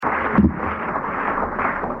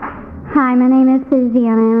Hi, my name is Susie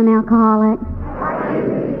and I'm an alcoholic.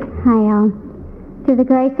 Hi, y'all. Through the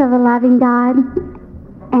grace of a loving God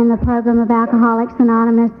and the program of Alcoholics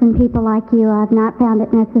Anonymous and people like you, I've not found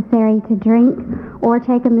it necessary to drink or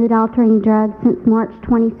take a mood-altering drug since March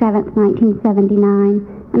 27th,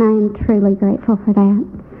 1979, and I am truly grateful for that.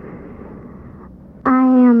 I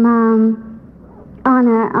am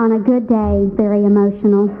on a good day, very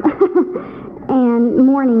emotional, and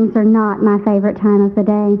mornings are not my favorite time of the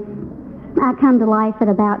day. I come to life at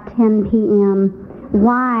about 10 p.m.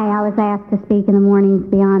 Why I was asked to speak in the mornings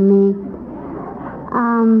beyond me.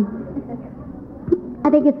 I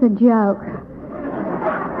think it's a joke.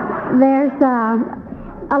 There's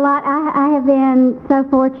a lot. I have been so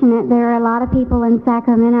fortunate. There are a lot of people in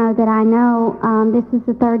Sacramento that I know. This is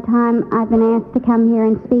the third time I've been asked to come here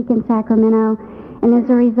and speak in Sacramento, and as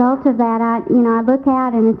a result of that, I look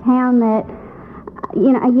out in a town that,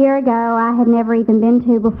 a year ago I had never even been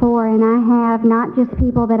to before, and I have not just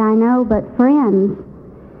people that I know, but friends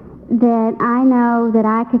that I know that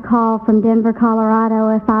I could call from Denver,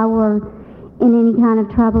 Colorado if I were in any kind of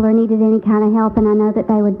trouble or needed any kind of help, and I know that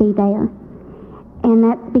they would be there. And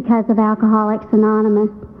that's because of Alcoholics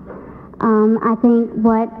Anonymous. I think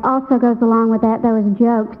what also goes along with that, though, is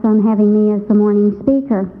jokes on having me as the morning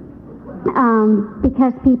speaker,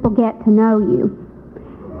 because people get to know you.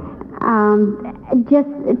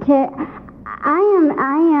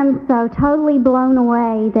 I am so totally blown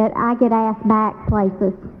away that I get asked back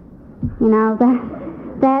places.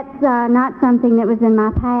 That's not something that was in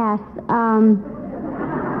my past.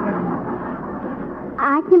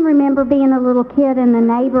 I can remember being a little kid and the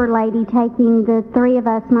neighbor lady taking the three of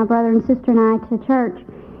us, my brother and sister and I, to church,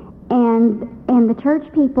 and the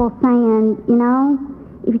church people saying,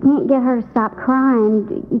 if you can't get her to stop crying,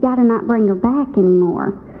 you got to not bring her back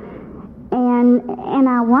anymore. And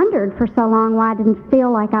I wondered for so long why I didn't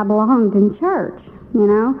feel like I belonged in church,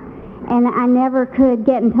 And I never could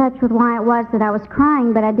get in touch with why it was that I was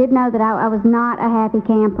crying, but I did know that I was not a happy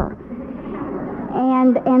camper.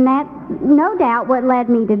 And that's no doubt what led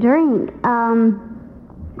me to drink. I'm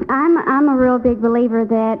a real big believer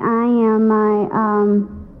that I am my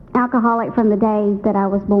alcoholic from the day that I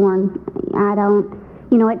was born. I don't,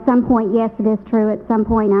 at some point, yes, it is true. At some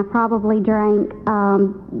point, I probably drank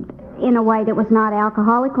in a way that was not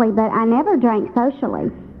alcoholically, but I never drank socially.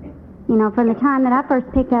 From the time that I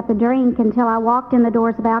first picked up a drink until I walked in the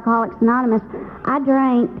doors of Alcoholics Anonymous, I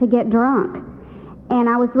drank to get drunk. And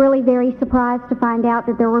I was really very surprised to find out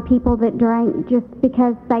that there were people that drank just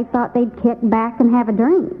because they thought they'd kick back and have a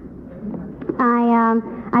drink.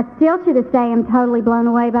 I still to this day am totally blown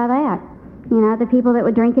away by that. The people that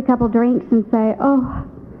would drink a couple drinks and say, oh,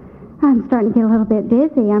 I'm starting to get a little bit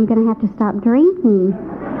dizzy. I'm going to have to stop drinking.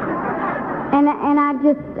 And I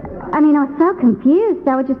was so confused.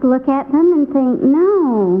 I would just look at them and think,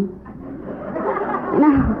 no,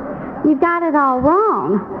 you've got it all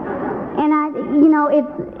wrong. And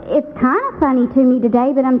it's kind of funny to me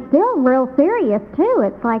today, but I'm still real serious too.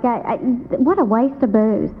 It's like, what a waste of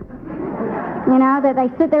booze. That they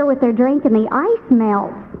sit there with their drink and the ice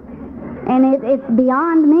melts. And it's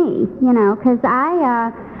beyond me, because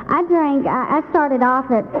I drank, I started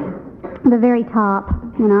off at the very top.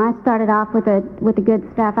 I started off with the good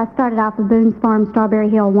stuff. I started off with Boone's Farm Strawberry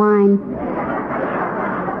Hill wine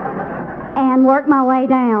and worked my way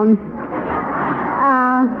down.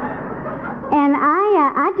 And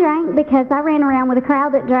I drank because I ran around with a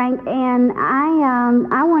crowd that drank, and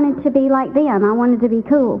I wanted to be like them. I wanted to be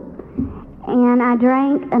cool. And I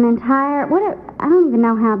drank an entire, I don't even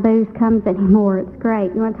know how booze comes anymore. It's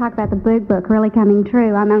great. You want to talk about the Big Book really coming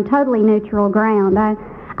true. I'm on totally neutral ground.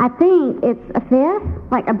 I think it's a fifth,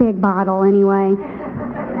 like a big bottle anyway.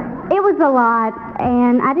 It was a lot,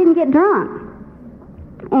 and I didn't get drunk.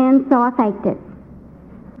 And so I faked it.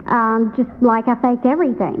 Just like I faked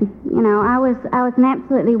everything. I was an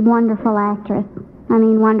absolutely wonderful actress.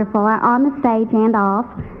 Wonderful, on the stage and off.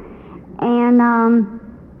 And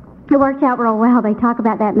it worked out real well. They talk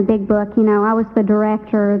about that in the Big Book. I was the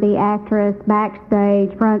director, the actress,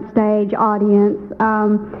 backstage, front stage, audience.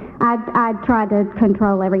 I tried to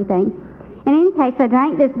control everything. In any case, I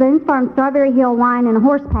drank this Boone's Farm Strawberry Hill wine in a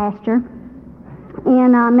horse pasture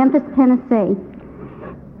in Memphis, Tennessee.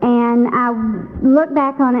 And I look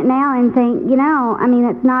back on it now and think,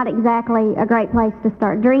 it's not exactly a great place to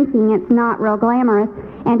start drinking. It's not real glamorous.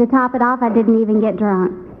 And to top it off, I didn't even get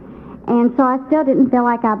drunk. And so I still didn't feel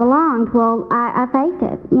like I belonged. Well, I faked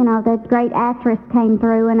it. The great actress came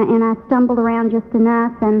through, and I stumbled around just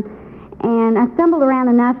enough, and I stumbled around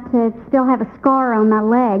enough to still have a scar on my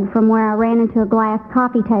leg from where I ran into a glass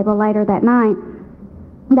coffee table later that night.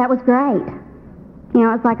 That was great. You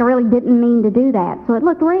know, it's like I really didn't mean to do that, so it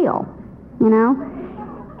looked real, you know.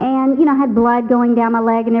 And, you know, I had blood going down my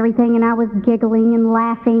leg and everything, and I was giggling and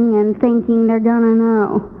laughing and thinking they're gonna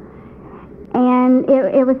know. And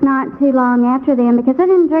it was not too long after then, because I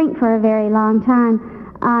didn't drink for a very long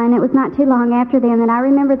time, and it was not too long after then that I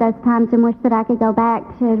remember those times and wish that I could go back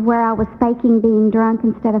to where I was faking being drunk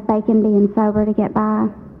instead of faking being sober to get by.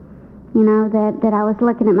 You know, that I was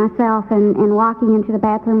looking at myself and walking into the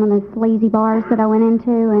bathroom with those sleazy bars that I went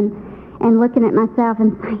into and looking at myself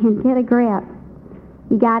and saying, get a grip.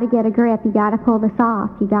 You got to get a grip. You got to pull this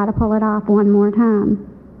off. You got to pull it off one more time.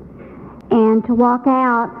 And to walk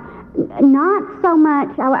out, not so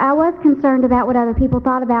much, I was concerned about what other people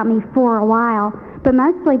thought about me for a while, but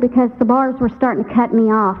mostly because the bars were starting to cut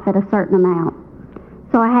me off at a certain amount.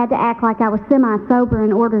 So I had to act like I was semi-sober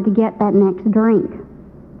in order to get that next drink.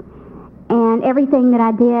 And everything that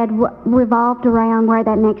I did revolved around where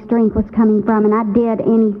that next drink was coming from, and I did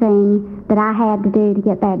anything that I had to do to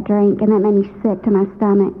get that drink, and that made me sick to my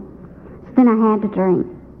stomach. So then I had to drink.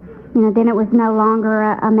 You know, then it was no longer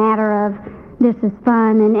a matter of this is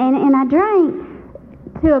fun, and I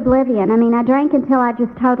drank to oblivion. I mean, I drank until I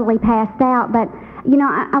just totally passed out, but, you know,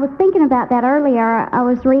 I was thinking about that earlier. I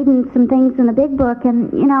was reading some things in the big book,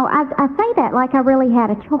 and, you know, I say that like I really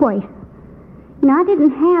had a choice. You know, I didn't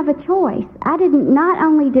have a choice. Not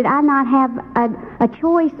only did I not have a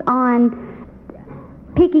choice on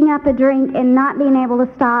picking up a drink and not being able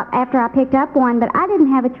to stop after I picked up one, but I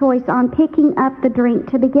didn't have a choice on picking up the drink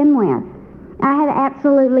to begin with. I had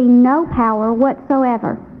absolutely no power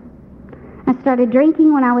whatsoever. I started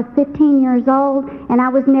drinking when I was 15 years old, and I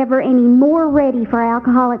was never any more ready for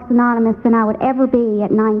Alcoholics Anonymous than I would ever be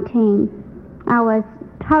at 19. I was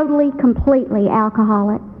totally, completely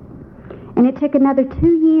alcoholic. And it took another 2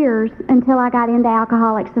 years until I got into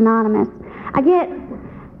Alcoholics Anonymous.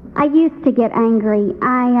 I used to get angry.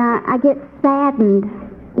 I get saddened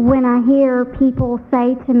when I hear people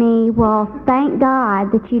say to me, well, thank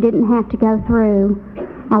God that you didn't have to go through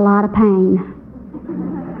a lot of pain.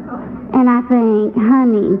 And I think,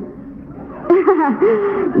 honey,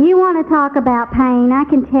 you want to talk about pain? I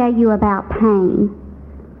can tell you about pain.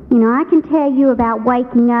 You know, I can tell you about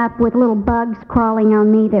waking up with little bugs crawling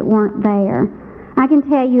on me that weren't there. I can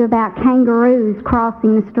tell you about kangaroos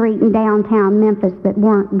crossing the street in downtown Memphis that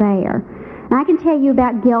weren't there. And I can tell you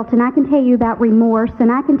about guilt, and I can tell you about remorse,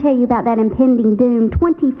 and I can tell you about that impending doom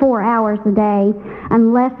 24 hours a day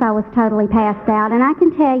unless I was totally passed out. And I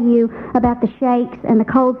can tell you about the shakes and the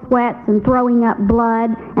cold sweats and throwing up blood,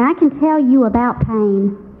 and I can tell you about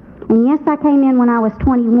pain. And yes, I came in when I was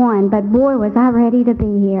 21, but boy, was I ready to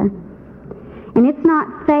be here. And it's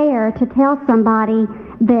not fair to tell somebody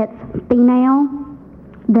that's female,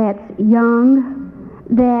 that's young,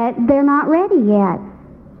 that they're not ready yet.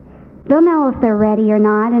 They'll know if they're ready or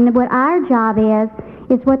not. And what our job is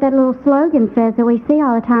what that little slogan says that we see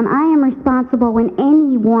all the time. I am responsible when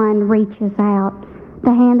anyone reaches out.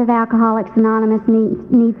 The hand of Alcoholics Anonymous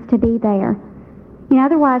needs to be there. You know,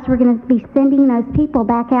 otherwise we're going to be sending those people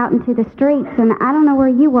back out into the streets. And I don't know where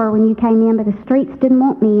you were when you came in, but the streets didn't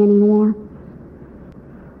want me anymore.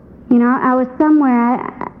 You know, I was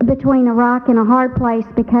somewhere between a rock and a hard place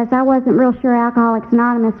because I wasn't real sure Alcoholics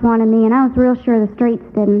Anonymous wanted me, and I was real sure the streets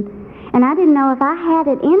didn't. And I didn't know if I had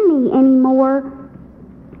it in me anymore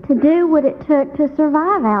to do what it took to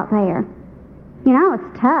survive out there. You know,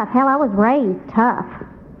 it's tough. Hell, I was raised tough.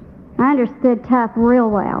 I understood tough real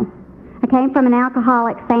well. I came from an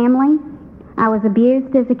alcoholic family. I was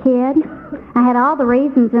abused as a kid. I had all the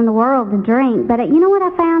reasons in the world to drink, but you know what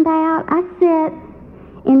I found out? I sit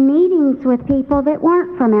in meetings with people that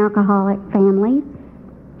weren't from alcoholic families.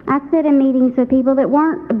 I sit in meetings with people that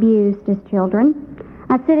weren't abused as children.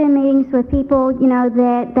 I sit in meetings with people, you know,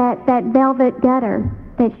 that velvet gutter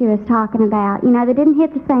that she was talking about, you know, that didn't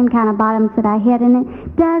hit the same kind of bottoms that I hit, and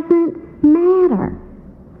it doesn't matter.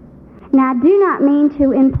 Now, I do not mean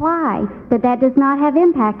to imply that that does not have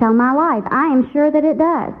impact on my life. I am sure that it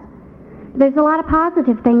does. There's a lot of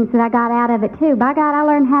positive things that I got out of it, too. By God, I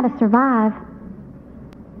learned how to survive.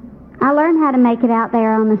 I learned how to make it out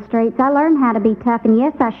there on the streets. I learned how to be tough, and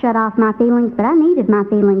yes, I shut off my feelings, but I needed my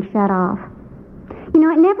feelings shut off. You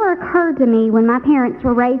know, it never occurred to me when my parents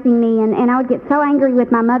were raising me, and I would get so angry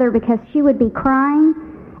with my mother because she would be crying.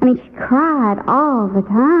 I mean, she cried all the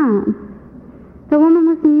time. The woman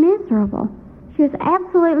was miserable. She was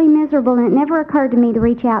absolutely miserable, and it never occurred to me to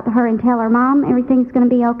reach out to her and tell her, Mom, everything's going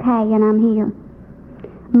to be okay, and I'm here.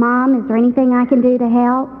 Mom, is there anything I can do to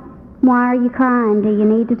help? Why are you crying? Do you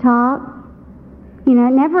need to talk? You know,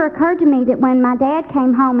 it never occurred to me that when my dad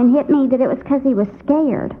came home and hit me that it was because he was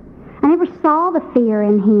scared. I never saw the fear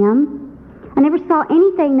in him. I I never saw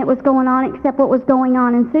anything that was going on except what was going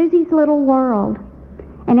on in Susie's little world.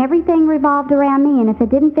 And everything revolved around me, and if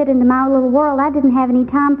it didn't fit into my little world, I didn't have any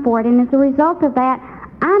time for it. And as a result of that,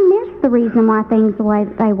 I missed the reason why things the way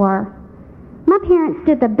that they were. My parents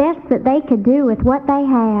did the best that they could do with what they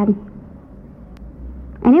had.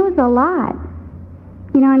 And it was a lot.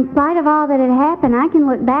 You know, in spite of all that had happened, I can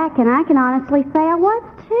look back and I can honestly say I was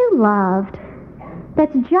too loved.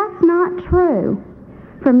 That's just not true.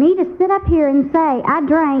 For me to sit up here and say I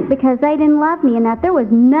drank because they didn't love me and that there was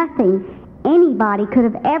nothing anybody could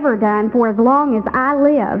have ever done for as long as I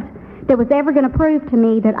lived that was ever going to prove to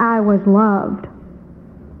me that I was loved.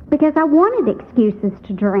 Because I wanted excuses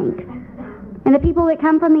to drink. And the people that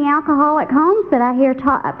come from the alcoholic homes that I hear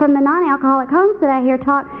talk, from the non-alcoholic homes that I hear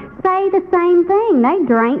talk, say the same thing. They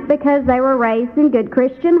drank because they were raised in good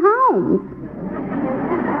Christian homes.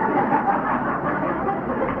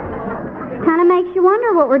 Kind of makes you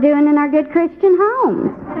wonder what we're doing in our good Christian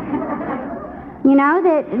homes. You know,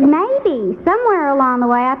 that maybe somewhere along the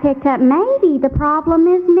way I picked up, maybe the problem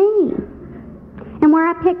is me. And where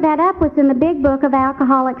I picked that up was in the big book of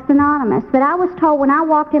Alcoholics Anonymous. That I was told when I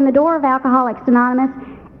walked in the door of Alcoholics Anonymous,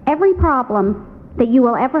 every problem that you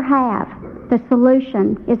will ever have, the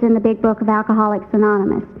solution is in the big book of Alcoholics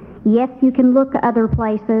Anonymous. Yes, you can look other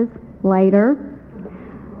places later.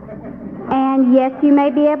 And yes, you may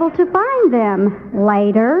be able to find them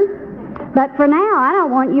later. But for now, I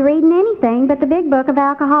don't want you reading anything but the big book of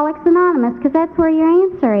Alcoholics Anonymous, because that's where your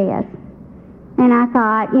answer is. And I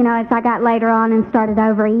thought, you know, as I got later on and started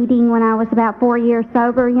overeating when I was about 4 years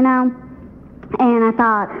sober, you know, and I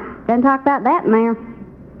thought, doesn't talk about that in there.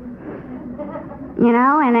 You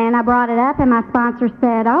know, and then I brought it up and my sponsor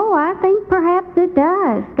said, oh, I think perhaps it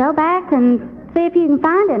does. Go back and see if you can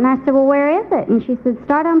find it. And I said, well, where is it? And she said,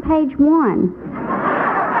 start on page 1.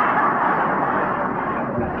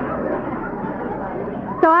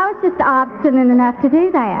 So I was just obstinate enough to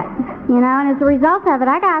do that, you know, and as a result of it,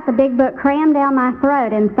 I got the big book crammed down my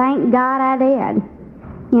throat, and thank God I did.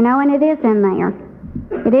 You know, and it is in there.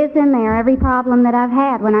 It is in there, every problem that I've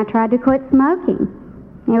had when I tried to quit smoking.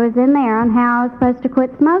 It was in there on how I was supposed to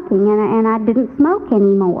quit smoking, and I didn't smoke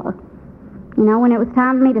anymore. You know, when it was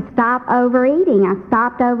time for me to stop overeating, I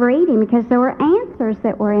stopped overeating because there were answers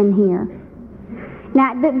that were in here.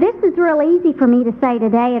 Now, this is real easy for me to say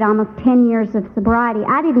today at almost 10 years of sobriety.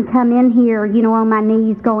 I didn't come in here, you know, on my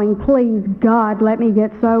knees going, please, God, let me get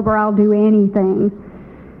sober. I'll do anything.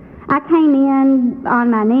 I came in on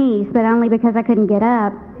my knees, but only because I couldn't get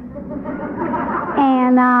up.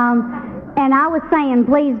 And I was saying,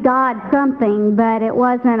 please, God, something, but it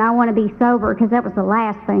wasn't, I want to be sober, because that was the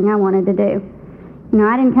last thing I wanted to do. You know,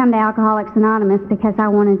 I didn't come to Alcoholics Anonymous because I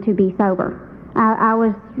wanted to be sober. I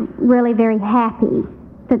was really very happy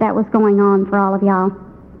that that was going on for all of y'all.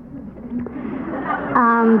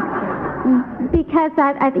 Because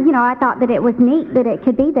I thought that it was neat that it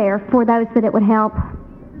could be there for those that it would help.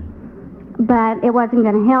 But it wasn't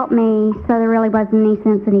going to help me, so there really wasn't any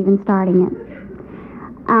sense in even starting it.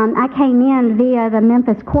 I came in via the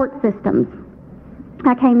Memphis court systems.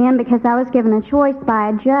 I came in because I was given a choice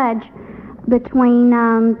by a judge between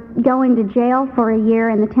going to jail for a year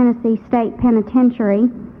in the Tennessee State Penitentiary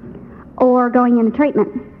or going into treatment.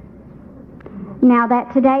 Now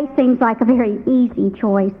that today seems like a very easy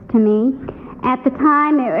choice to me. At the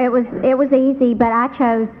time it was easy, but I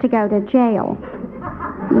chose to go to jail.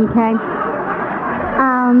 Okay?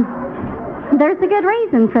 There's a good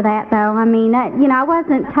reason for that, though. I mean, I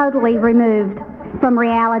wasn't totally removed from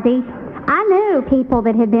reality. I knew people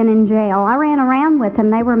that had been in jail. I ran around with them.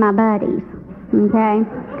 They were my buddies, okay?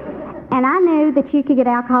 And I knew that you could get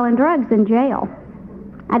alcohol and drugs in jail.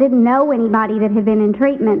 I didn't know anybody that had been in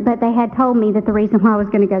treatment, but they had told me that the reason why I was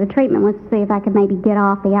going to go to treatment was to see if I could maybe get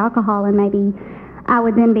off the alcohol and maybe I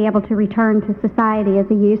would then be able to return to society as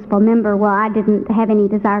a useful member. Well, I didn't have any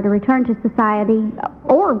desire to return to society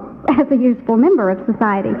or as a useful member of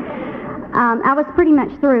society. I was pretty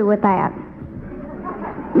much through with that.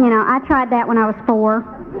 You know, I tried that when I was 4,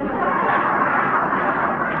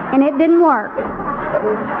 and it didn't work.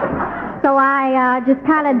 So I just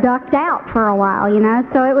kind of ducked out for a while, you know.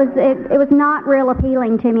 So it was not real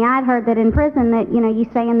appealing to me. I'd heard that in prison that, you know, you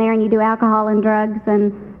stay in there and you do alcohol and drugs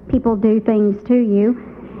and people do things to you,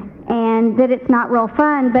 and that it's not real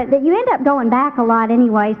fun, but that you end up going back a lot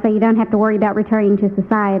anyway, so you don't have to worry about returning to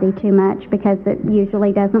society too much because it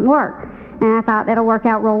usually doesn't work. And I thought that'll work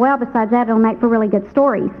out real well. Besides that, it'll make for really good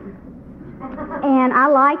stories. And I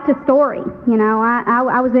liked a story, you know.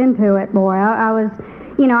 I was into it, boy. I was,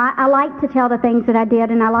 you know, I liked to tell the things that I did,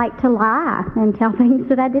 and I liked to lie and tell things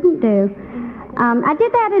that I didn't do. I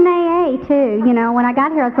did that in AA too. You know, when I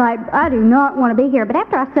got here, I was like, I do not want to be here. But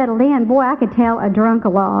after I settled in, boy, I could tell a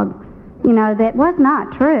drunk-a-log, you know, that was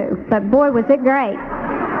not true. But boy, was it great.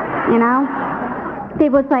 You know,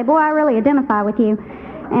 people would say, boy, I really identify with you.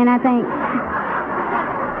 And I think,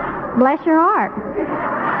 bless your heart.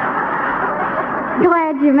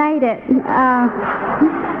 Glad you made it.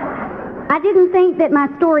 I didn't think that my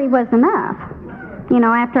story was enough, you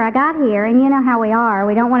know, after I got here. And you know how we are.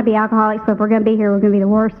 We don't want to be alcoholics, so if we're going to be here, we're going to be the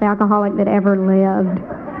worst alcoholic that ever lived.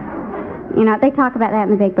 You know, they talk about that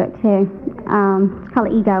in the big book, too. It's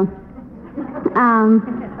called Ego.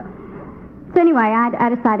 So anyway, I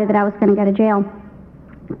decided that I was going to go to jail.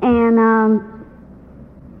 And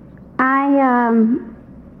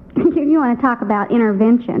you want to talk about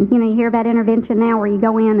intervention. You know, you hear about intervention now where you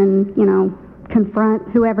go in and, you know, confront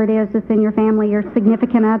whoever it is that's in your family, your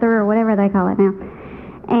significant other, or whatever they call it now.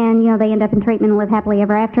 And, you know, they end up in treatment and live happily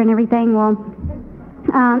ever after and everything. Well,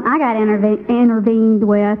 I got intervened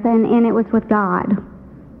with, and it was with God.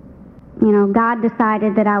 You know, God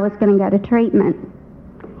decided that I was going to go to treatment.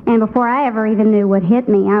 And before I ever even knew what hit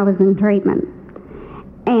me, I was in treatment.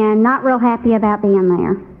 And not real happy about being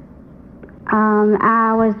there.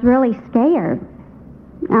 I was really scared.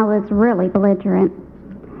 I was really belligerent.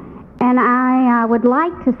 And I would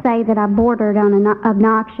like to say that I bordered on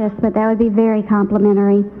obnoxious, but that would be very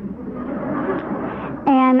complimentary.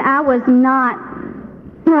 And I was not...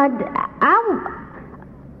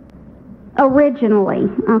 Originally,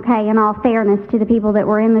 okay, in all fairness to the people that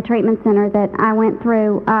were in the treatment center that I went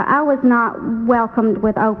through, I was not welcomed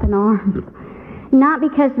with open arms. Not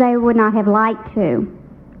because they would not have liked to,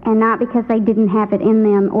 and not because they didn't have it in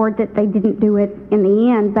them or that they didn't do it in the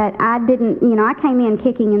end, but I didn't, you know, I came in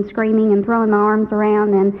kicking and screaming and throwing my arms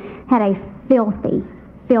around and had a filthy,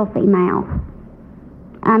 filthy mouth.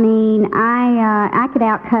 I mean, I could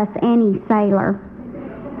out-cuss any sailor,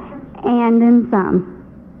 and then some.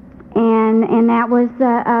 And that was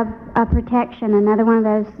a protection, another one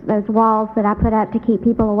of those walls that I put up to keep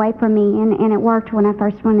people away from me, and it worked when I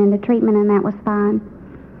first went into treatment, and that was fine.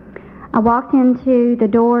 I walked into the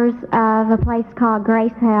doors of a place called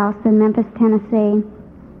Grace House in Memphis, Tennessee,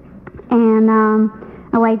 and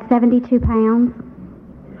I weighed 72 pounds.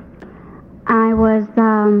 I was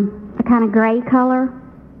a kind of gray color,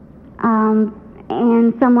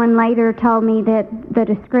 and someone later told me that the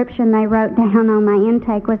description they wrote down on my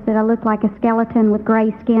intake was that I looked like a skeleton with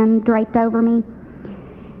gray skin draped over me.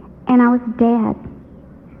 And I was dead.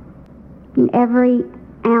 And every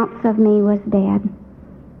ounce of me was dead.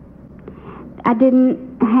 I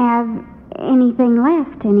didn't have anything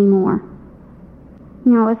left anymore.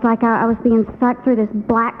 You know, it was like I was being sucked through this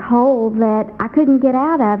black hole that I couldn't get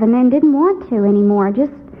out of and then didn't want to anymore.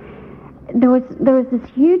 There was this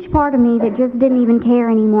huge part of me that just didn't even care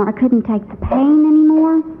anymore. I couldn't take the pain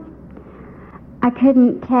anymore. I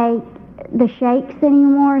couldn't take the shakes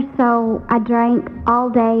anymore, so I drank all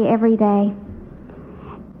day, every day.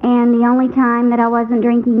 And the only time that I wasn't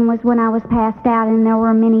drinking was when I was passed out, and there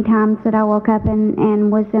were many times that I woke up and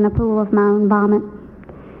was in a pool of my own vomit,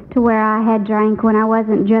 to where I had drank when I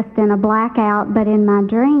wasn't just in a blackout, but in my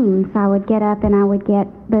dreams. I would get up and I would get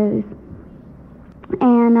booze.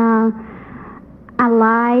 And I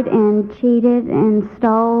lied and cheated and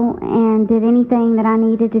stole and did anything that I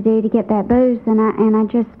needed to do to get that booze, and I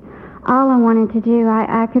just, all I wanted to do,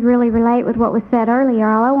 I could really relate with what was said earlier,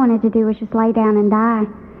 all I wanted to do was just lay down and die.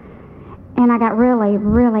 And I got really,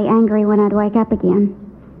 really angry when I'd wake up again.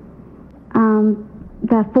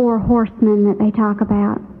 The 4 horsemen that they talk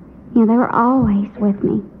about, you know, they were always with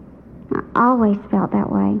me. I always felt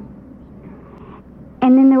that way.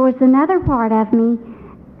 And then there was another part of me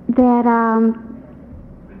that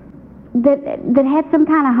had some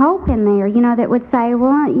kind of hope in there, you know, that would say,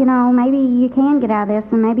 well, you know, maybe you can get out of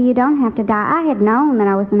this and maybe you don't have to die. I had known that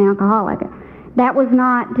I was an alcoholic. That was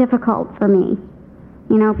not difficult for me.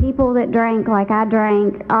 You know, people that drank like I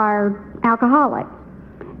drank are alcoholic.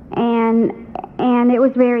 And it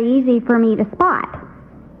was very easy for me to spot,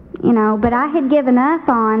 you know, but I had given up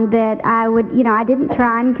on that. I would, you know, I didn't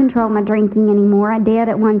try and control my drinking anymore. I did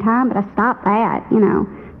at one time, but I stopped that, you know.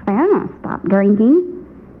 I don't want to stop drinking.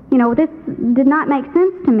 You know, this did not make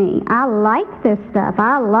sense to me. I like this stuff.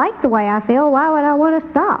 I like the way I feel. Why would I want to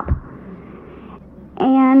stop?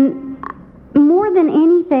 And more than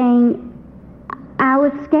anything, I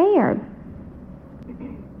was scared.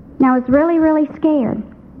 And I was really, really scared.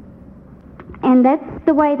 And that's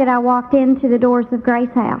the way that I walked into the doors of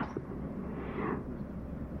Grace House.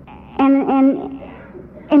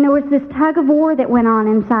 And there was this tug of war that went on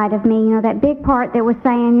inside of me, you know, that big part that was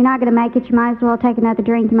saying, you're not going to make it, you might as well take another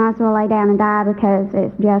drink, you might as well lay down and die because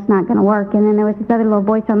it's just not going to work. And then there was this other little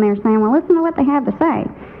voice on there saying, well, listen to what they have to say.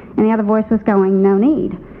 And the other voice was going, no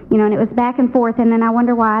need. You know, and it was back and forth, and then I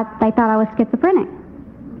wonder why they thought I was schizophrenic.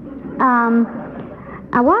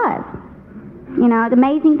 I was. You know, the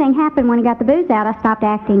amazing thing happened when I got the booze out. I stopped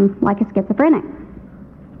acting like a schizophrenic.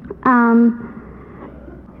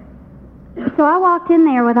 So I walked in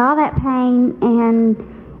there with all that pain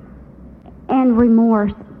and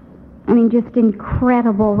remorse. I mean, just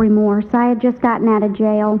incredible remorse. I had just gotten out of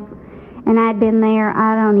jail, and I'd been there,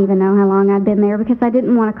 I don't even know how long I'd been there, because I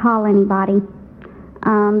didn't want to call anybody,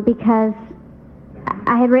 because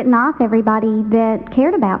I had written off everybody that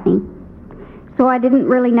cared about me. So I didn't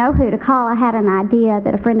really know who to call. I had an idea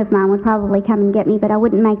that a friend of mine would probably come and get me, but I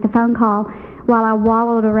wouldn't make the phone call while I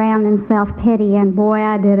wallowed around in self-pity, and boy,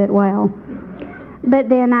 I did it well. But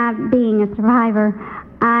then I, being a survivor,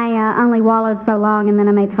 I only wallowed so long, and then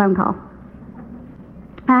I made the phone call.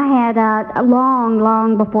 I had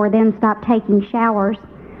long before then stopped taking showers,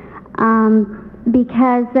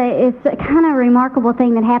 because it's a kind of remarkable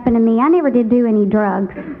thing that happened to me. I never did do any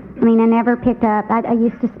drugs. I mean, I never picked up, I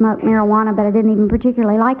used to smoke marijuana, but I didn't even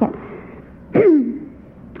particularly like it.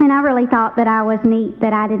 And I really thought that I was neat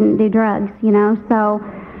that I didn't do drugs, you know. So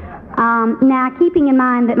now, keeping in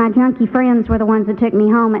mind that my junkie friends were the ones that took me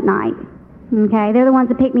home at night, okay? They're the ones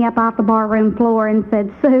that picked me up off the barroom floor and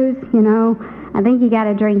said, Suze, you know, I think you got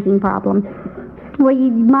a drinking problem. Well, you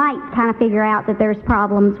might kind of figure out that there's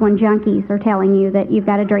problems when junkies are telling you that you've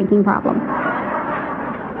got a drinking problem.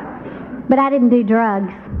 But I didn't do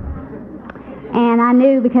drugs. And I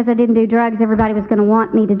knew because I didn't do drugs, everybody was going to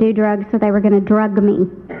want me to do drugs, so they were going to drug me.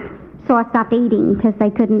 So I stopped eating because they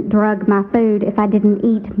couldn't drug my food if I didn't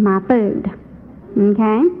eat my food.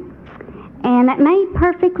 Okay? And that made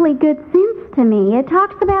perfectly good sense to me. It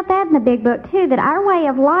talks about that in the big book, too, that our way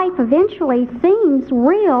of life eventually seems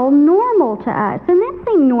real normal to us. And that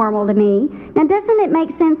seemed normal to me. Now, doesn't it make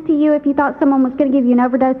sense to you if you thought someone was going to give you an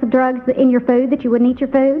overdose of drugs in your food, that you wouldn't eat your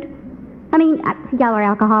food? I mean, y'all are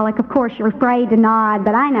alcoholic. Of course, you're afraid to nod,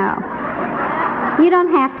 but I know. You don't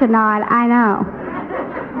have to nod. I know.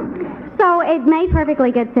 So it made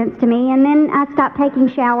perfectly good sense to me. And then I stopped taking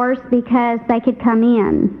showers because they could come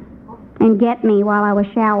in and get me while I was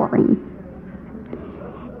showering.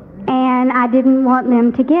 And I didn't want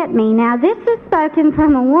them to get me. Now, this is spoken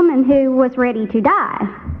from a woman who was ready to die,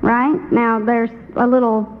 right? Now, there's a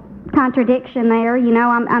little contradiction there. You know,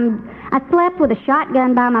 I slept with a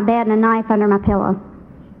shotgun by my bed and a knife under my pillow,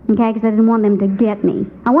 okay, because I didn't want them to get me.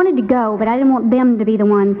 I wanted to go, but I didn't want them to be the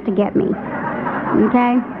ones to get me,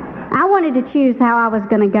 okay? I wanted to choose how I was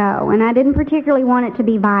going to go, and I didn't particularly want it to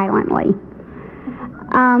be violently.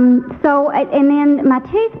 And then my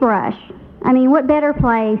toothbrush. I mean, what better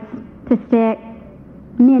place to stick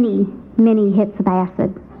many hits of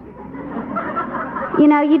acid? You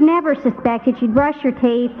know, you'd never suspect it. You'd brush your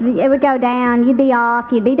teeth, it would go down, you'd be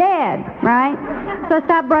off, you'd be dead, right? So I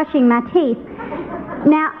stopped brushing my teeth.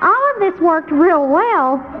 Now, all of this worked real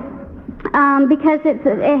well because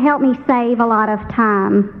it helped me save a lot of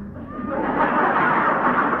time,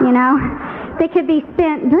 you know, that could be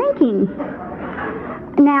spent drinking.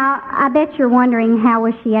 Now, I bet you're wondering, how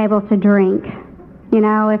was she able to drink? You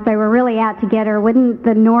know, if they were really out to get her, wouldn't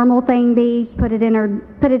the normal thing be put it in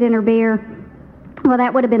her beer? Well,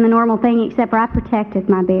 that would have been the normal thing, except for I protected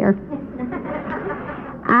my beer.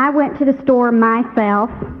 I went to the store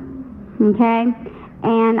myself, okay,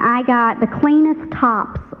 and I got the cleanest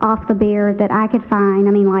tops off the beer that I could find.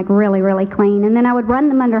 I mean, like really, really clean. And then I would run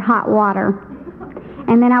them under hot water.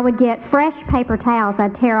 And then I would get fresh paper towels.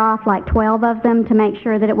 I'd tear off like 12 of them to make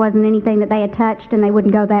sure that it wasn't anything that they had touched and they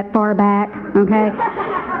wouldn't go that far back, okay?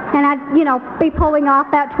 And I'd, you know, be pulling off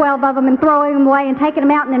about 12 of them and throwing them away and taking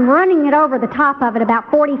them out and then running it over the top of it about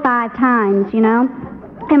 45 times, you know?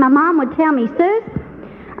 And my mom would tell me, Suze,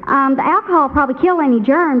 the alcohol will probably kill any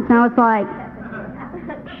germs. And I was like,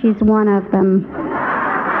 she's one of them.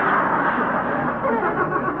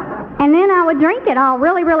 And then I would drink it all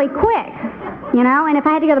really, really quick, you know? And if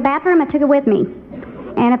I had to go to the bathroom, I took it with me.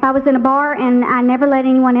 And if I was in a bar and I never let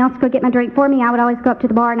anyone else go get my drink for me, I would always go up to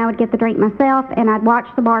the bar and I would get the drink myself, and I'd watch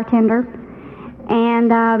the bartender,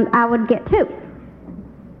 and I would get two,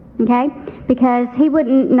 okay? Because he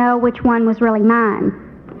wouldn't know which one was really mine.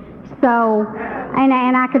 So, and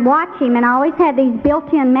I could watch him, and I always had these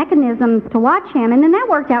built-in mechanisms to watch him, and then that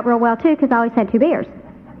worked out real well, too, because I always had 2 beers.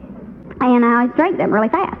 And I always drank them really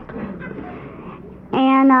fast.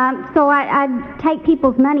 And so I'd take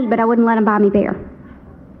people's money, but I wouldn't let them buy me beer.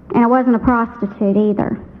 And I wasn't a prostitute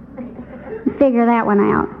either. Figure that one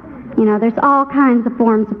out. You know, there's all kinds of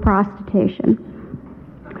forms of prostitution.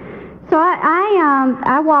 So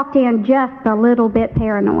I walked in just a little bit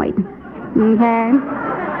paranoid, okay?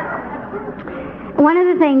 One of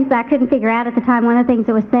the things I couldn't figure out at the time, one of the things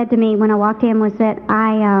that was said to me when I walked in was that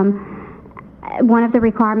one of the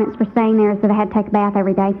requirements for staying there is that I had to take a bath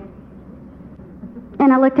every day.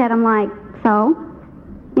 And I looked at them like, so?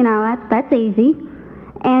 You know, that's easy.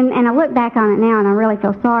 And I look back on it now and I really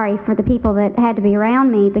feel sorry for the people that had to be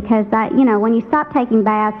around me because, when you stop taking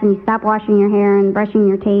baths and you stop washing your hair and brushing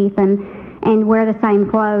your teeth and wear the same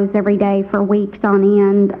clothes every day for weeks on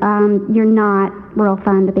end, you're not real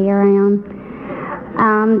fun to be around.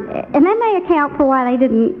 And that may account for why they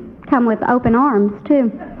didn't come with open arms,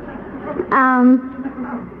 too.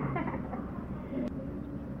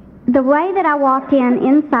 The way that I walked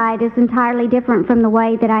inside is entirely different from the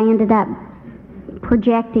way that I ended up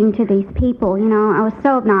projecting to these people. You know, I was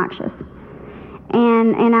so obnoxious.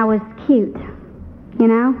 And I was cute, you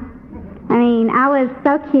know? I mean, I was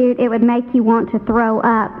so cute it would make you want to throw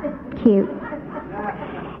up cute.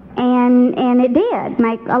 And it did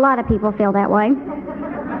make a lot of people feel that way.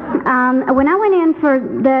 When I went in for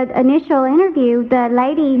the initial interview, the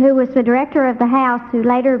lady who was the director of the house, who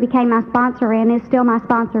later became my sponsor and is still my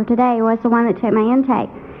sponsor today, was the one that took my intake.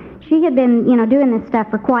 She had been, doing this stuff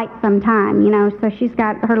for quite some time, so she's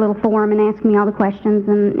got her little form and asks me all the questions,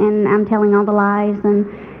 and I'm telling all the lies,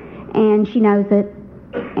 and she knows it,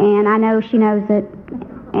 and I know she knows it,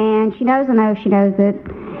 and she knows I know she knows it.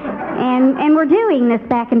 And we're doing this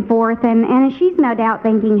back and forth, and she's no doubt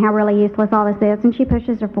thinking how really useless all this is, and she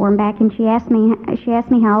pushes her form back, and she asked me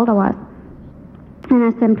how old I was. And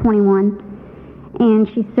I said, I'm 21. And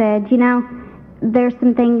she said, there's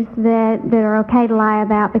some things that are okay to lie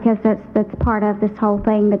about because that's part of this whole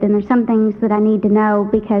thing, but then there's some things that I need to know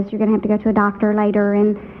because you're going to have to go to a doctor later,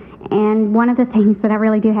 and one of the things that I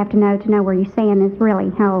really do have to know where you stand is really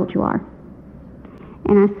how old you are.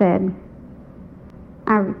 And I said,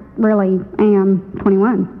 I really am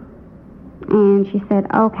 21. And she said,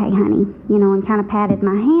 okay, honey, and kind of patted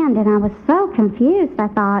my hand, and I was so confused. I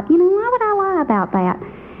thought, why would I lie about that?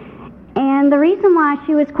 And the reason why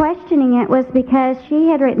she was questioning it was because she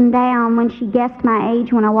had written down when she guessed my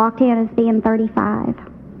age when I walked in as being 35.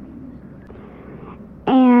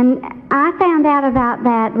 And I found out about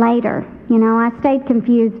that later. I stayed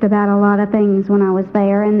confused about a lot of things when I was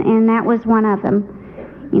there, and that was one of them.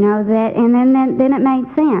 And then it made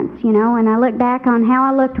sense, and I look back on how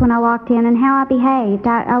I looked when I walked in and how I behaved.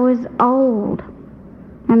 I was old.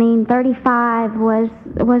 35 was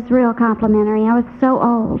real complimentary. I was so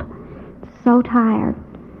old, so tired.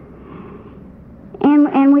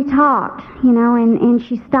 And we talked, and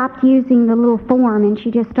she stopped using the little form and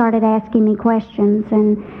she just started asking me questions.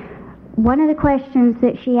 And one of the questions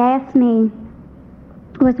that she asked me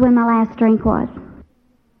was when my last drink was.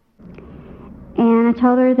 And I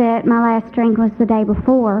told her that my last drink was the day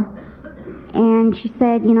before. And she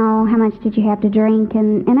said, how much did you have to drink?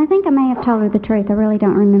 And I think I may have told her the truth. I really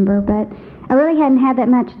don't remember. But I really hadn't had that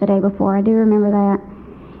much the day before. I do remember that.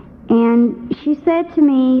 And she said to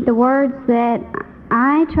me the words that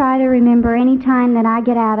I try to remember any time that I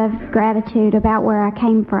get out of gratitude about where I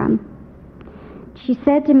came from. She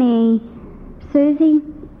said to me, Susie,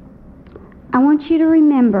 I want you to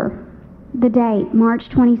remember the date, March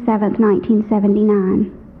 27th,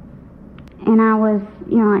 1979. And I was,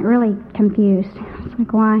 really confused. I was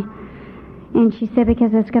like, why? And she said,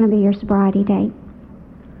 because it's going to be your sobriety date.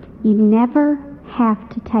 You never have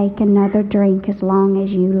to take another drink as long as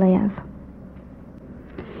you live.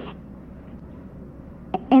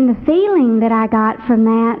 And the feeling that I got from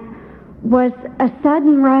that was a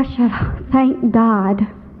sudden rush of, thank God,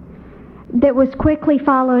 that was quickly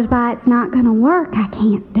followed by, it's not going to work. I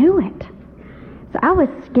can't do it. So I was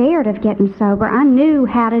scared of getting sober. I knew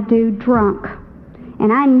how to do drunk,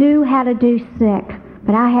 and I knew how to do sick,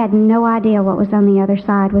 but I had no idea what was on the other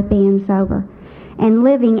side with being sober and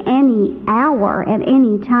living any hour at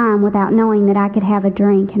any time without knowing that I could have a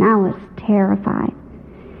drink, and I was terrified.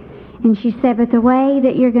 And she said, but the way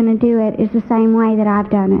that you're going to do it is the same way that I've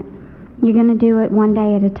done it. You're going to do it one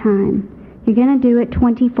day at a time. You're going to do it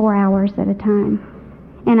 24 hours at a time.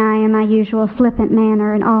 And I, in my usual flippant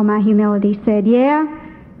manner and all my humility, said, yeah?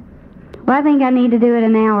 Well, I think I need to do it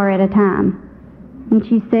an hour at a time. And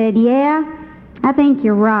she said, yeah? I think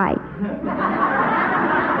you're right.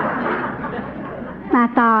 I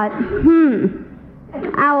thought,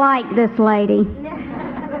 I like this lady.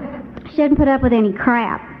 She doesn't put up with any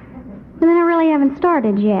crap. But then I really haven't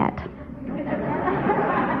started yet.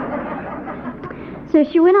 So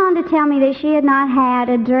she went on to tell me that she had not had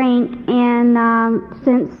a drink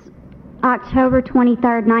since October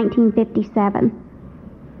 23rd, 1957.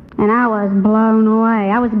 And I was blown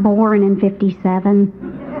away. I was born in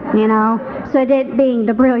 57, you know. So that being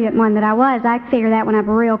the brilliant one that I was, I figured that one up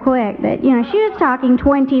real quick. But, you know, she was talking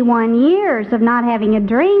 21 years of not having a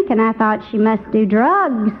drink, and I thought she must do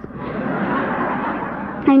drugs.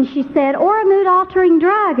 And she said, or a mood-altering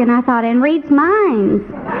drug, and I thought, and reads minds.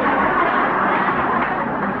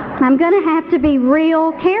 I'm going to have to be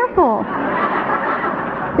real careful.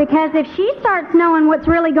 Because if she starts knowing what's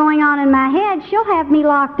really going on in my head, she'll have me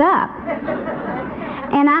locked up.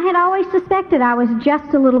 And I had always suspected I was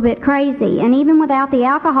just a little bit crazy. And even without the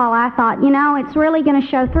alcohol, I thought, you know, it's really going to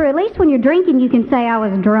show through. At least when you're drinking, you can say I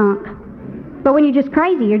was drunk. But when you're just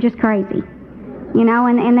crazy, you're just crazy. You know,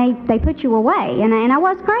 and they put you away. And I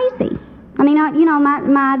was crazy. I mean,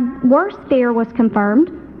 my worst fear was confirmed.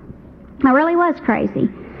 I really was crazy.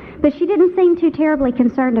 But she didn't seem too terribly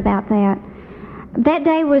concerned about that. That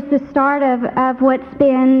day was the start of what's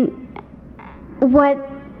been,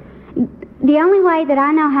 the only way that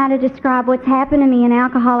I know how to describe what's happened to me in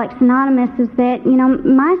Alcoholics Anonymous is that, you know,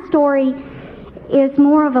 my story is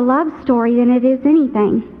more of a love story than it is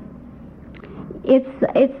anything.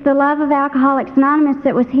 It's the love of Alcoholics Anonymous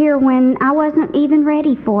that was here when I wasn't even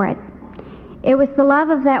ready for it. It was the love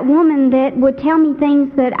of that woman that would tell me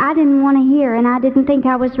things that I didn't want to hear and I didn't think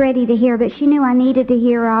I was ready to hear, but she knew I needed to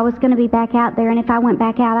hear or I was going to be back out there, and if I went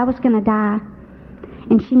back out, I was going to die.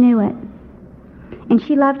 And she knew it. And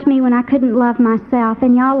she loved me when I couldn't love myself,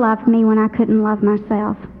 and y'all loved me when I couldn't love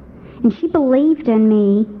myself. And she believed in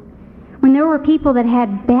me when there were people that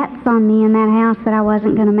had bets on me in that house that I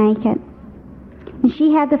wasn't going to make it. And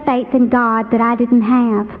she had the faith in God that I didn't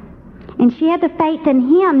have. And she had the faith in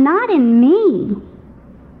Him, not in me.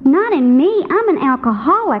 Not in me. I'm an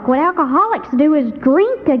alcoholic. What alcoholics do is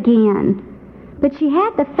drink again. But she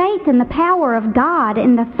had the faith in the power of God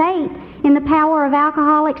and the faith in the power of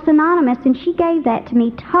Alcoholics Anonymous, and she gave that to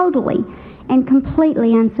me totally and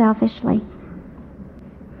completely unselfishly.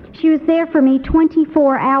 She was there for me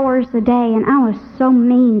 24 hours a day, and I was so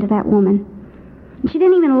mean to that woman. She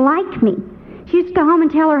didn't even like me. She used to go home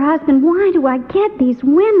and tell her husband, why do I get these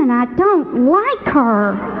women? I don't like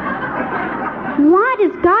her. Why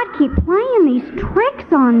does God keep playing these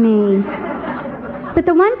tricks on me? But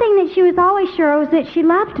the one thing that she was always sure was that she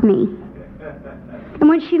loved me. And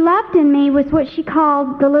what she loved in me was what she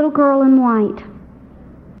called the little girl in white.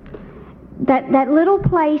 That little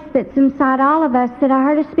place that's inside all of us that I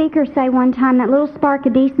heard a speaker say one time, that little spark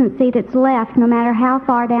of decency that's left no matter how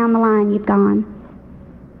far down the line you've gone.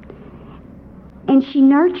 And she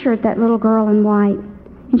nurtured that little girl in white,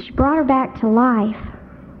 and she brought her back to life.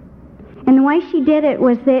 And the way she did it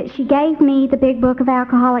was that she gave me the big book of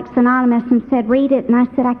Alcoholics Anonymous and said, read it, and I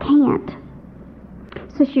said, I can't.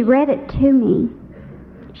 So she read it to me.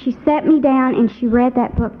 She sat me down and she read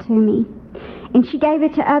that book to me. And she gave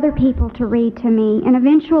it to other people to read to me. And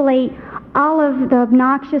eventually, all of the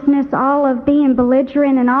obnoxiousness, all of being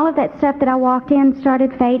belligerent, and all of that stuff that I walked in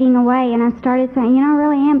started fading away. And I started saying, you know, I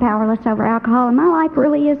really am powerless over alcohol, and my life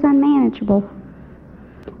really is unmanageable.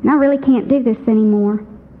 And I really can't do this anymore.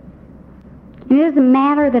 And it doesn't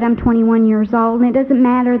matter that I'm 21 years old, and it doesn't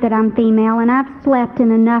matter that I'm female, and I've slept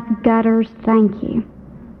in enough gutters, thank you.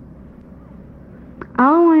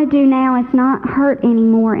 All I want to do now is not hurt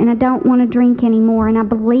anymore, and I don't want to drink anymore, and I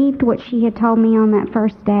believed what she had told me on that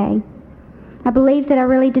first day. I believed that I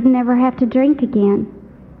really didn't ever have to drink again.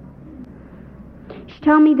 She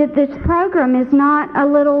told me that this program is not a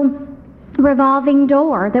little revolving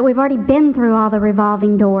door, that we've already been through all the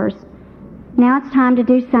revolving doors. Now it's time to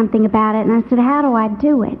do something about it. And I said, how do I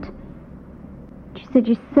do it? She said,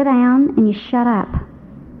 you sit down and you shut up.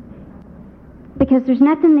 Because there's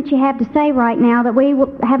nothing that you have to say right now that we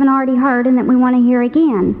haven't already heard and that we want to hear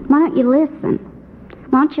again. Why don't you listen?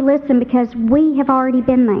 Why don't you listen? Because we have already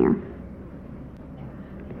been there.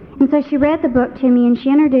 And so she read the book to me and she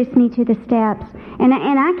introduced me to the steps. And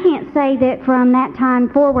I can't say that from that time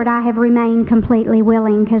forward I have remained completely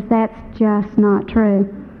willing, because that's just not true.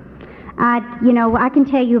 I can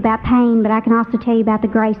tell you about pain, but I can also tell you about the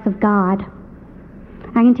grace of God.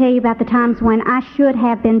 I can tell you about the times when I should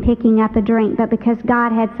have been picking up a drink, but because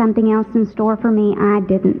God had something else in store for me, I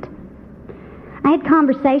didn't. I had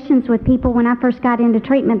conversations with people when I first got into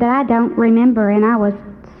treatment that I don't remember, and I was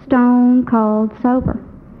stone cold sober.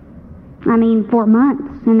 I mean, for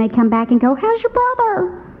months. And they'd come back and go, how's your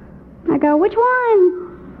brother? I go, which one?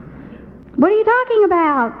 What are you talking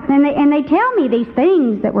about? And they tell me these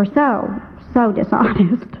things that were so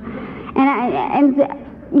dishonest. And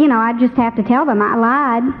I just have to tell them I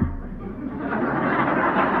lied.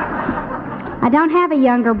 I don't have a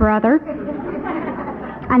younger brother.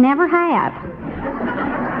 I never have.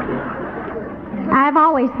 I've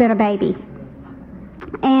always been a baby.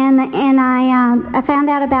 And I found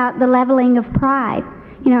out about the leveling of pride.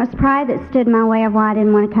 You know, it's pride that stood in my way of why I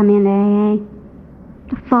didn't want to come into AA.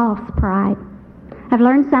 False pride. I've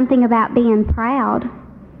learned something about being proud,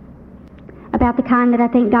 about the kind that I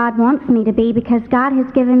think God wants me to be, because God has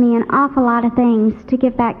given me an awful lot of things to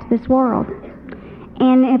give back to this world.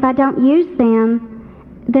 And if I don't use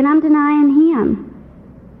them, then I'm denying Him.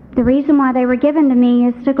 The reason why they were given to me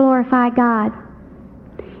is to glorify God.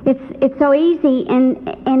 It's so easy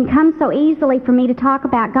and comes so easily for me to talk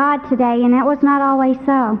about God today, and that was not always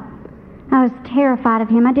so. I was terrified of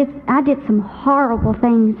Him. I did some horrible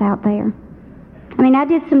things out there. I mean, I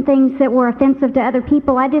did some things that were offensive to other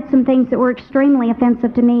people. I did some things that were extremely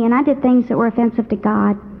offensive to me, and I did things that were offensive to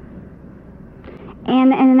God.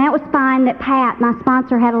 And that was fine that Pat, my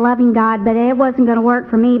sponsor, had a loving God, but it wasn't going to work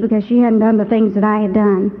for me because she hadn't done the things that I had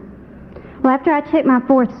done. Well, after I took my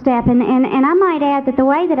fourth step, and I might add that the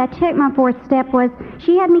way that I took my fourth step was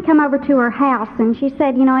she had me come over to her house, and she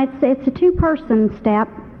said, you know, it's a two-person step.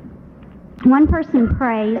 One person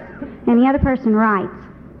prays, and the other person writes.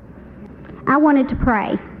 I wanted to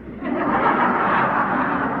pray.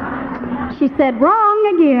 She said,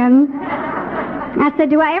 wrong again. I said,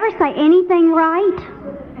 do I ever say anything right?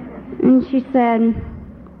 And she said,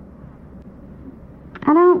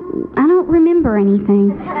 I don't remember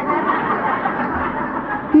anything.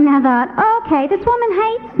 And I thought, okay, this woman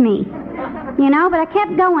hates me, you know, but I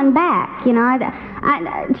kept going back, you know.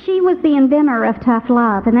 She was the inventor of tough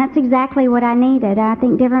love, and that's exactly what I needed. I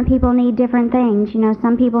think different people need different things. You know,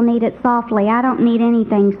 some people need it softly. I don't need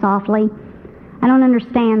anything softly. I don't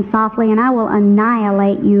understand softly, and I will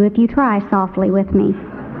annihilate you if you try softly with me.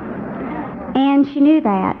 And she knew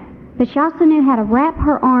that, but she also knew how to wrap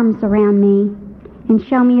her arms around me and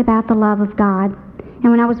show me about the love of God. And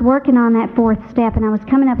when I was working on that fourth step and I was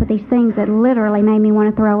coming up with these things that literally made me want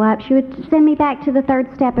to throw up, she would send me back to the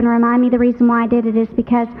third step and remind me the reason why I did it is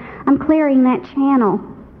because I'm clearing that channel.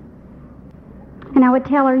 And I would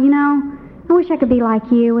tell her, you know, I wish I could be like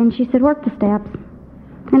you. And she said, work the steps.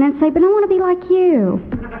 And I'd say, but I want to be like you.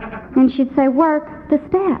 And she'd say, work the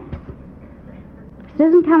steps. It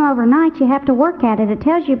doesn't come overnight. You have to work at it. It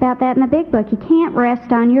tells you about that in the big book. You can't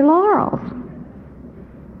rest on your laurels.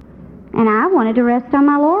 And I wanted to rest on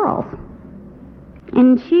my laurels.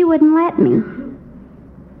 And she wouldn't let me.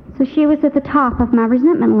 So she was at the top of my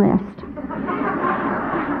resentment list.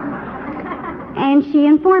 And she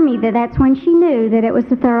informed me that that's when she knew that it was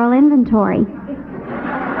a thorough inventory.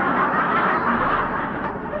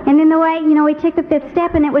 And then the way, you know, we took the fifth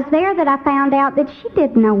step, and it was there that I found out that she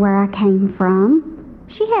didn't know where I came from.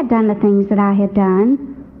 She had done the things that I had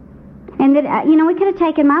done. And that, you know, we could have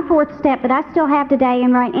taken my fourth step that I still have today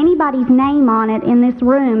and write anybody's name on it in this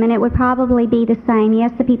room, and it would probably be the same.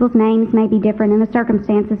 Yes, the people's names may be different, and the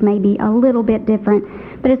circumstances may be a little bit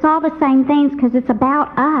different, but it's all the same things because it's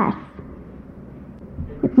about us.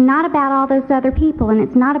 It's not about all those other people, and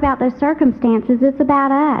it's not about those circumstances. It's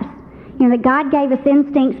about us. You know, that God gave us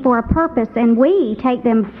instincts for a purpose, and we take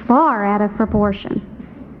them far out of proportion.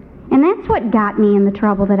 And that's what got me in the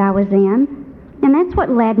trouble that I was in. And that's what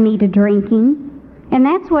led me to drinking. And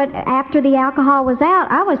that's what, after the alcohol was out,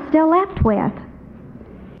 I was still left with.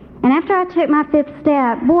 And after I took my fifth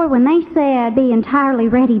step, boy, when they said be entirely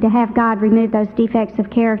ready to have God remove those defects of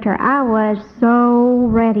character, I was so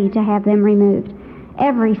ready to have them removed.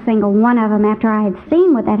 Every single one of them, after I had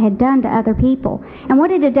seen what that had done to other people and what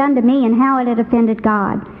it had done to me and how it had offended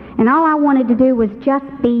God. And all I wanted to do was just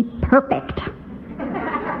be perfect.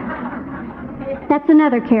 That's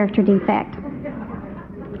another character defect.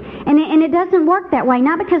 And it doesn't work that way,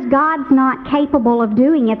 not because God's not capable of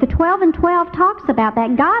doing it. The 12 and 12 talks about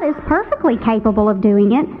that. God is perfectly capable of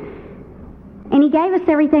doing it. And He gave us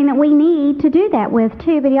everything that we need to do that with,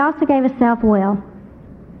 too, but He also gave us self-will.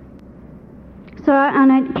 So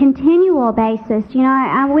on a continual basis, you know,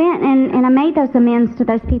 I went and I made those amends to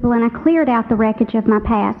those people, and I cleared out the wreckage of my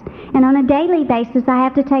past. And on a daily basis, I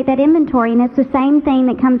have to take that inventory, and it's the same thing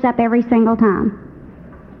that comes up every single time.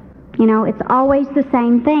 You know, it's always the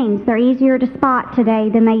same things. They're easier to spot today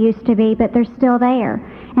than they used to be, but they're still there.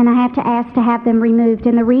 And I have to ask to have them removed.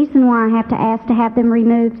 And the reason why I have to ask to have them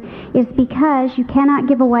removed is because you cannot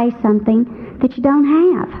give away something that you don't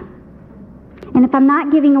have. And if I'm not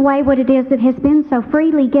giving away what it is that has been so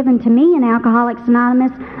freely given to me in Alcoholics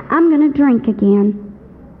Anonymous, I'm going to drink again.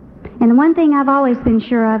 And the one thing I've always been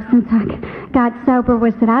sure of since I got sober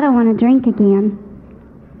was that I don't want to drink again.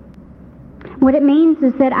 What it means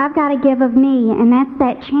is that I've got to give of me, and that's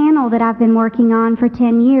that channel that I've been working on for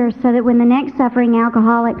 10 years, so that when the next suffering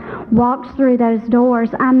alcoholic walks through those doors,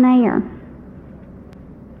 I'm there.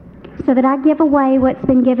 So that I give away what's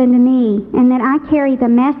been given to me, and that I carry the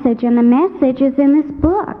message, and the message is in this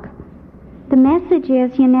book. The message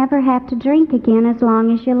is you never have to drink again as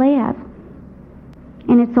long as you live.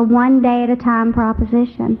 And it's a one-day-at-a-time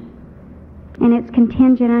proposition. And it's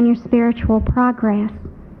contingent on your spiritual progress.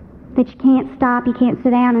 That you can't stop, you can't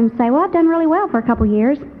sit down and say, well, I've done really well for a couple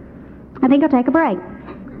years. I think I'll take a break.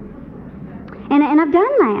 And I've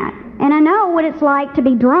done that. And I know what it's like to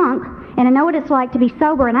be drunk, and I know what it's like to be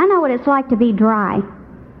sober, and I know what it's like to be dry.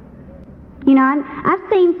 You know, I've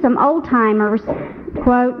seen some old-timers,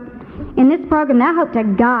 quote, in this program, I hope to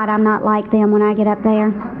God I'm not like them when I get up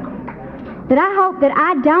there. That I hope that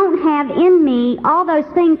I don't have in me all those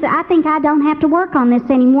things that I think I don't have to work on this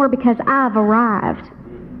anymore because I've arrived.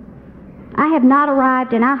 I have not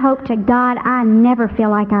arrived, and I hope to God I never feel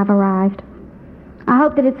like I've arrived. I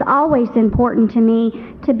hope that it's always important to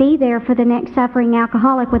me to be there for the next suffering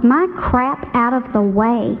alcoholic with my crap out of the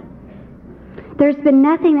way. There's been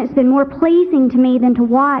nothing that's been more pleasing to me than to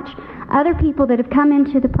watch other people that have come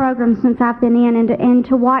into the program since I've been in, and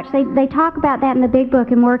to watch, they talk about that in the Big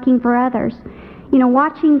Book and working for others. You know,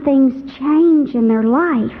 watching things change in their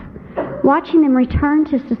life, watching them return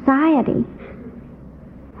to society.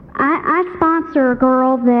 I sponsor a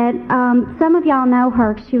girl that, some of y'all know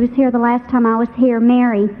her. She was here the last time I was here,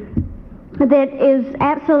 Mary, that is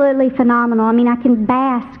absolutely phenomenal. I mean, I can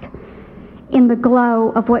bask in the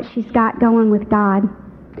glow of what she's got going with God.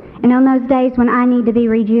 And on those days when I need to be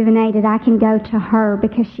rejuvenated, I can go to her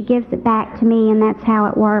because she gives it back to me, and that's how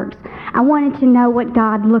it works. I wanted to know what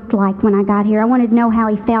God looked like when I got here. I wanted to know how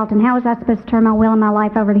He felt, and how was I supposed to turn my will and my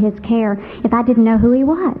life over to His care if I didn't know who He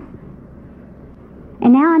was.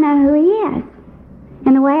 And now I know who He is.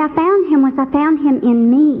 And the way I found Him was I found Him in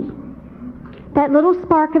me. That little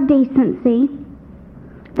spark of decency,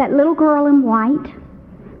 that little girl in white,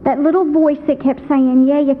 that little voice that kept saying,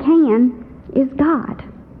 yeah, you can, is God.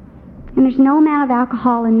 And there's no amount of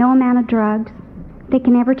alcohol and no amount of drugs that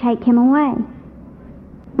can ever take Him away.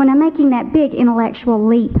 When I'm making that big intellectual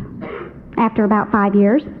leap after about 5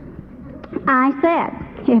 years, I said,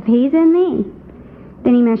 if He's in me,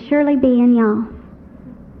 then He must surely be in y'all.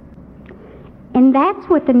 And that's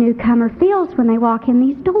what the newcomer feels when they walk in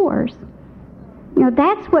these doors. You know,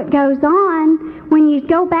 that's what goes on when you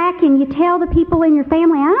go back and you tell the people in your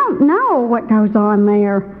family, I don't know what goes on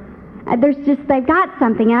there. They've got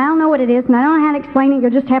something, and I don't know what it is, and I don't know how to explain it.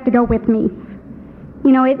 You'll just have to go with me.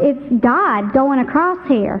 You know, it's God going across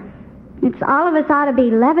here. It's all of us ought to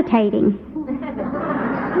be levitating.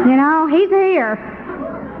 You know, He's here.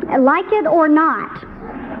 Like it or not.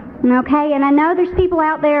 Okay, and I know there's people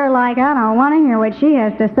out there like, I don't want to hear what she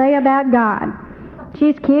has to say about God.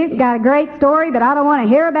 She's cute, got a great story, but I don't want to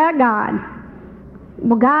hear about God.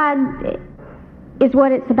 Well, God is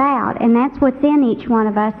what it's about, and that's what's in each one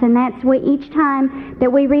of us, and that's what each time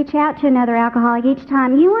that we reach out to another alcoholic, each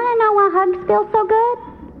time, you want to know why hugs feel so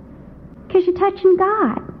good? Because you're touching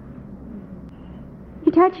God.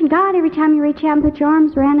 You're touching God every time you reach out and put your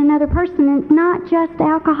arms around another person, and it's not just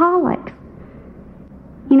alcoholics.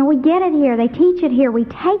 You know, we get it here, they teach it here, we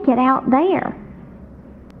take it out there.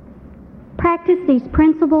 Practice these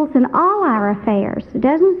principles in all our affairs. It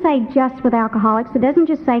doesn't say just with alcoholics. It doesn't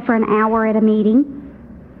just say for an hour at a meeting.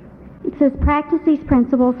 It says practice these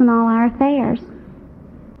principles in all our affairs.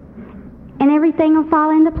 And everything will fall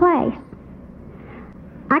into place.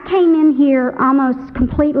 I came in here almost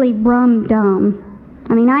completely rum-dumb.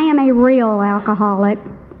 I mean, I am a real alcoholic.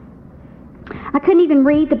 I couldn't even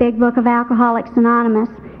read the Big Book of Alcoholics Anonymous,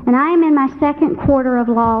 and I am in my second quarter of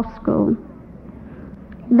law school.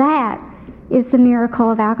 That is the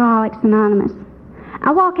miracle of Alcoholics Anonymous.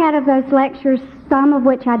 I walk out of those lectures, some of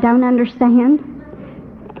which I don't understand,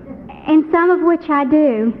 and some of which I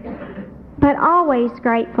do, but always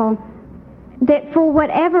grateful that for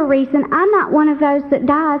whatever reason, I'm not one of those that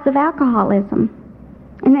dies of alcoholism.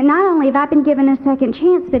 And that not only have I been given a second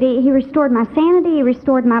chance, but He restored my sanity, He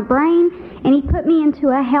restored my brain, and He put me into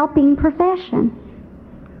a helping profession.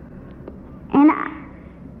 And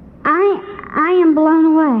I am blown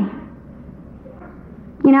away.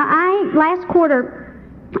 You know, last quarter,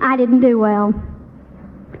 I didn't do well.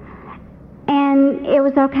 And it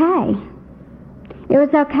was okay. It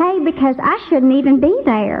was okay because I shouldn't even be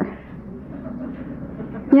there.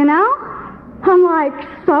 You know? I'm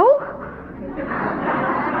like, so?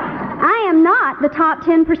 I am not the top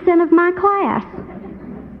 10% of my class.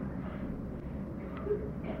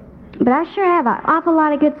 But I sure have an awful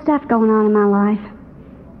lot of good stuff going on in my life.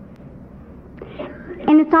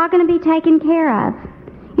 it's all going to be taken care of.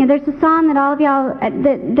 You know, there's a song that all of y'all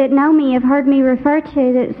that know me have heard me refer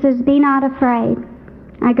to that says, "Be not afraid.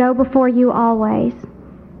 I go before you always."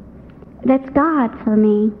 That's God for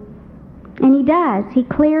me. And He does. He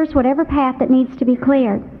clears whatever path that needs to be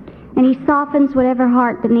cleared. And He softens whatever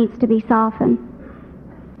heart that needs to be softened.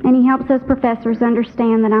 And He helps us professors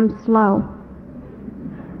understand that I'm slow.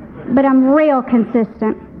 But I'm real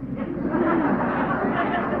consistent.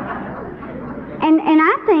 And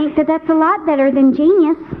I think that that's a lot better than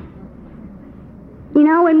genius. You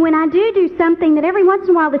know, and when I do something that every once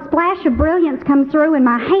in a while the splash of brilliance comes through and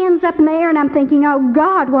my hand's up in the air and I'm thinking, oh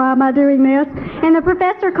God, why am I doing this? And the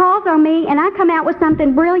professor calls on me and I come out with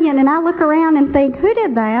something brilliant and I look around and think, who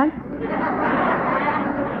did that?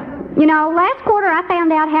 You know, last quarter I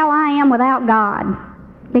found out how I am without God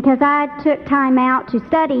because I took time out to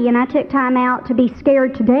study and I took time out to be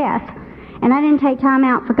scared to death and I didn't take time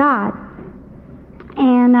out for God.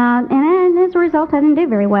 And as a result, I didn't do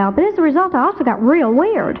very well. But as a result, I also got real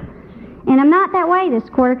weird. And I'm not that way this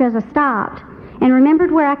quarter because I stopped and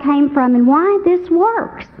remembered where I came from and why this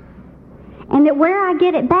works. And that where I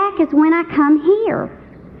get it back is when I come here.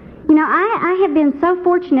 You know, I have been so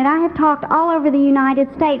fortunate. I have talked all over the United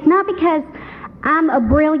States, not because I'm a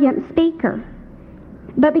brilliant speaker,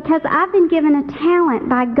 but because I've been given a talent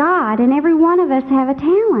by God, and every one of us have a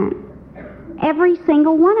talent. Every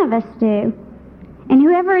single one of us do. And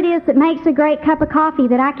whoever it is that makes a great cup of coffee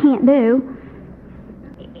that I can't do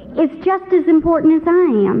is just as important as I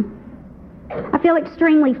am. I feel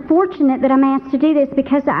extremely fortunate that I'm asked to do this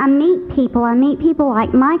because I meet people. I meet people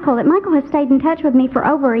like Michael, that Michael has stayed in touch with me for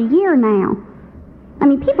over a year now. I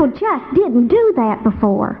mean, people just didn't do that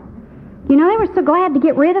before. You know, they were so glad to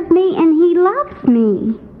get rid of me, and he loves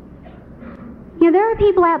me. You know, there are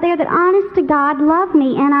people out there that, honest to God, love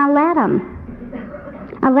me, and I let them.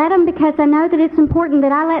 I let them because I know that it's important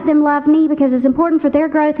that I let them love me because it's important for their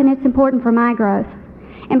growth and it's important for my growth.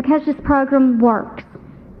 And because this program works.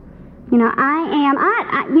 You know,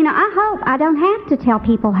 I hope I don't have to tell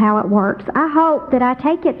people how it works. I hope that I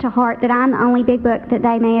take it to heart that I'm the only big book that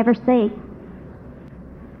they may ever see.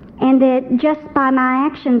 And that just by my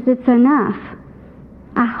actions it's enough.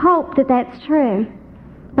 I hope that that's true.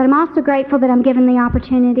 But I'm also grateful that I'm given the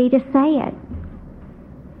opportunity to say it.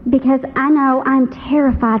 Because I know I'm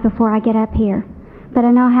terrified before I get up here. But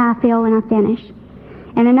I know how I feel when I finish.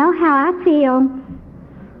 And I know how I feel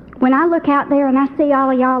when I look out there and I see all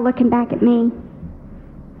of y'all looking back at me.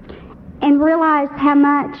 And realize how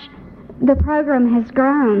much the program has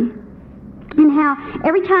grown. And how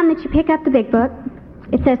every time that you pick up the big book,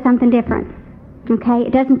 it says something different. Okay?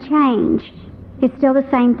 It doesn't change. It's still the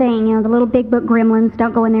same thing. You know, the little big book gremlins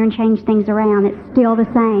don't go in there and change things around. It's still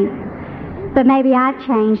the same. But maybe I've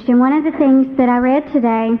changed. And one of the things that I read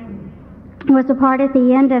today was a part at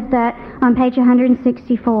the end of on page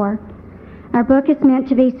 164. Our book is meant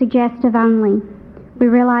to be suggestive only. We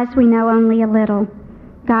realize we know only a little.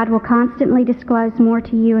 God will constantly disclose more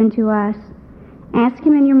to you and to us. Ask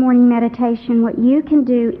Him in your morning meditation what you can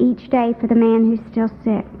do each day for the man who's still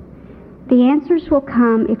sick. The answers will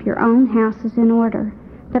come if your own house is in order.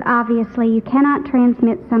 But obviously you cannot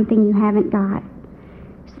transmit something you haven't got.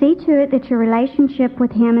 See to it that your relationship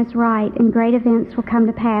with Him is right, and great events will come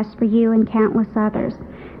to pass for you and countless others.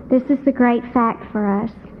 This is the great fact for us.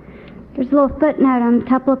 There's a little footnote on a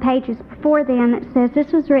couple of pages before then that says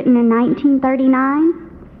this was written in 1939.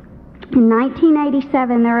 In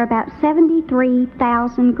 1987, there were about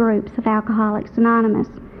 73,000 groups of Alcoholics Anonymous.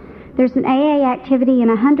 There's an AA activity in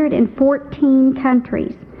 114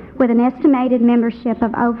 countries with an estimated membership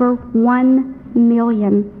of over 1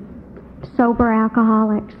 million. Sober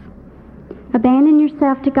alcoholics. Abandon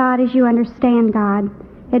yourself to God as you understand God.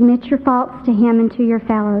 Admit your faults to Him and to your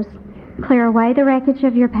fellows. Clear away the wreckage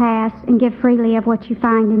of your past and give freely of what you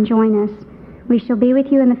find and join us. We shall be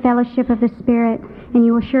with you in the fellowship of the Spirit, and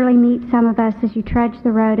you will surely meet some of us as you trudge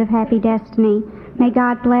the road of happy destiny. May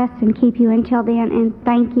God bless and keep you until then, and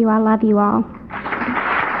thank you. I love you all.